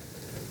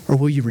 or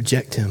will you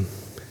reject him?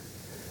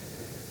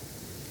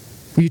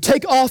 Will you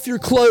take off your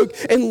cloak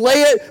and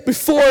lay it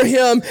before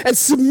him and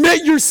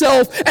submit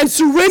yourself and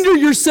surrender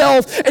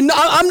yourself? And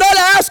I'm not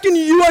asking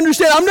you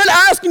understand. I'm not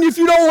asking you if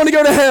you don't want to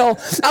go to hell.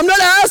 I'm not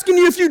asking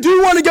you if you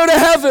do want to go to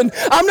heaven.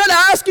 I'm not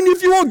asking you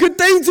if you want good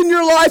things in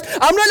your life.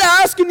 I'm not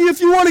asking you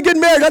if you want to get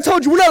married. I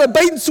told you we're not a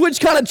bait and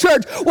switch kind of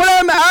church. What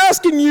I'm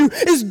asking you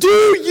is, do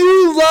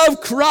you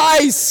love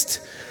Christ?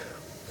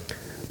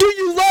 Do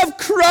you love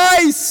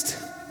Christ?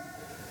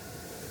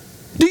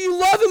 Do you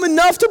love him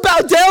enough to bow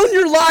down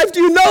your life?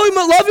 Do you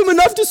love him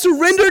enough to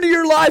surrender to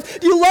your life?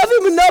 Do you love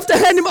him enough to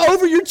hand him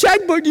over your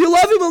checkbook? Do you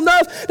love him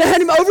enough to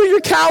hand him over your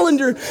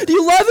calendar? Do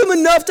you love him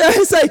enough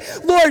to say,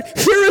 "Lord,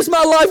 here is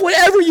my life.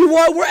 Whatever you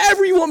want,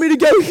 wherever you want me to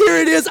go, here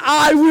it is.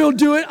 I will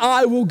do it.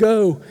 I will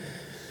go"?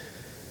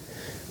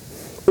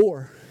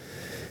 Or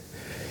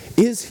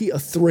is he a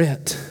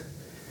threat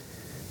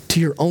to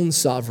your own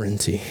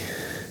sovereignty?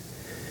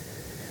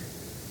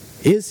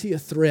 Is he a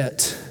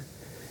threat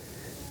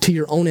to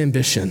your own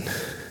ambition?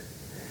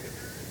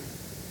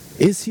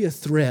 Is he a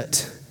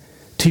threat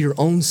to your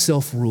own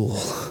self-rule?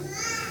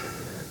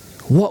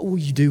 What will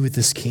you do with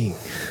this king?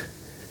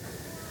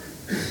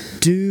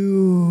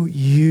 Do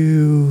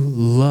you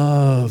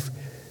love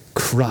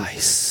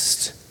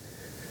Christ?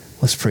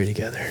 Let's pray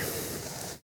together.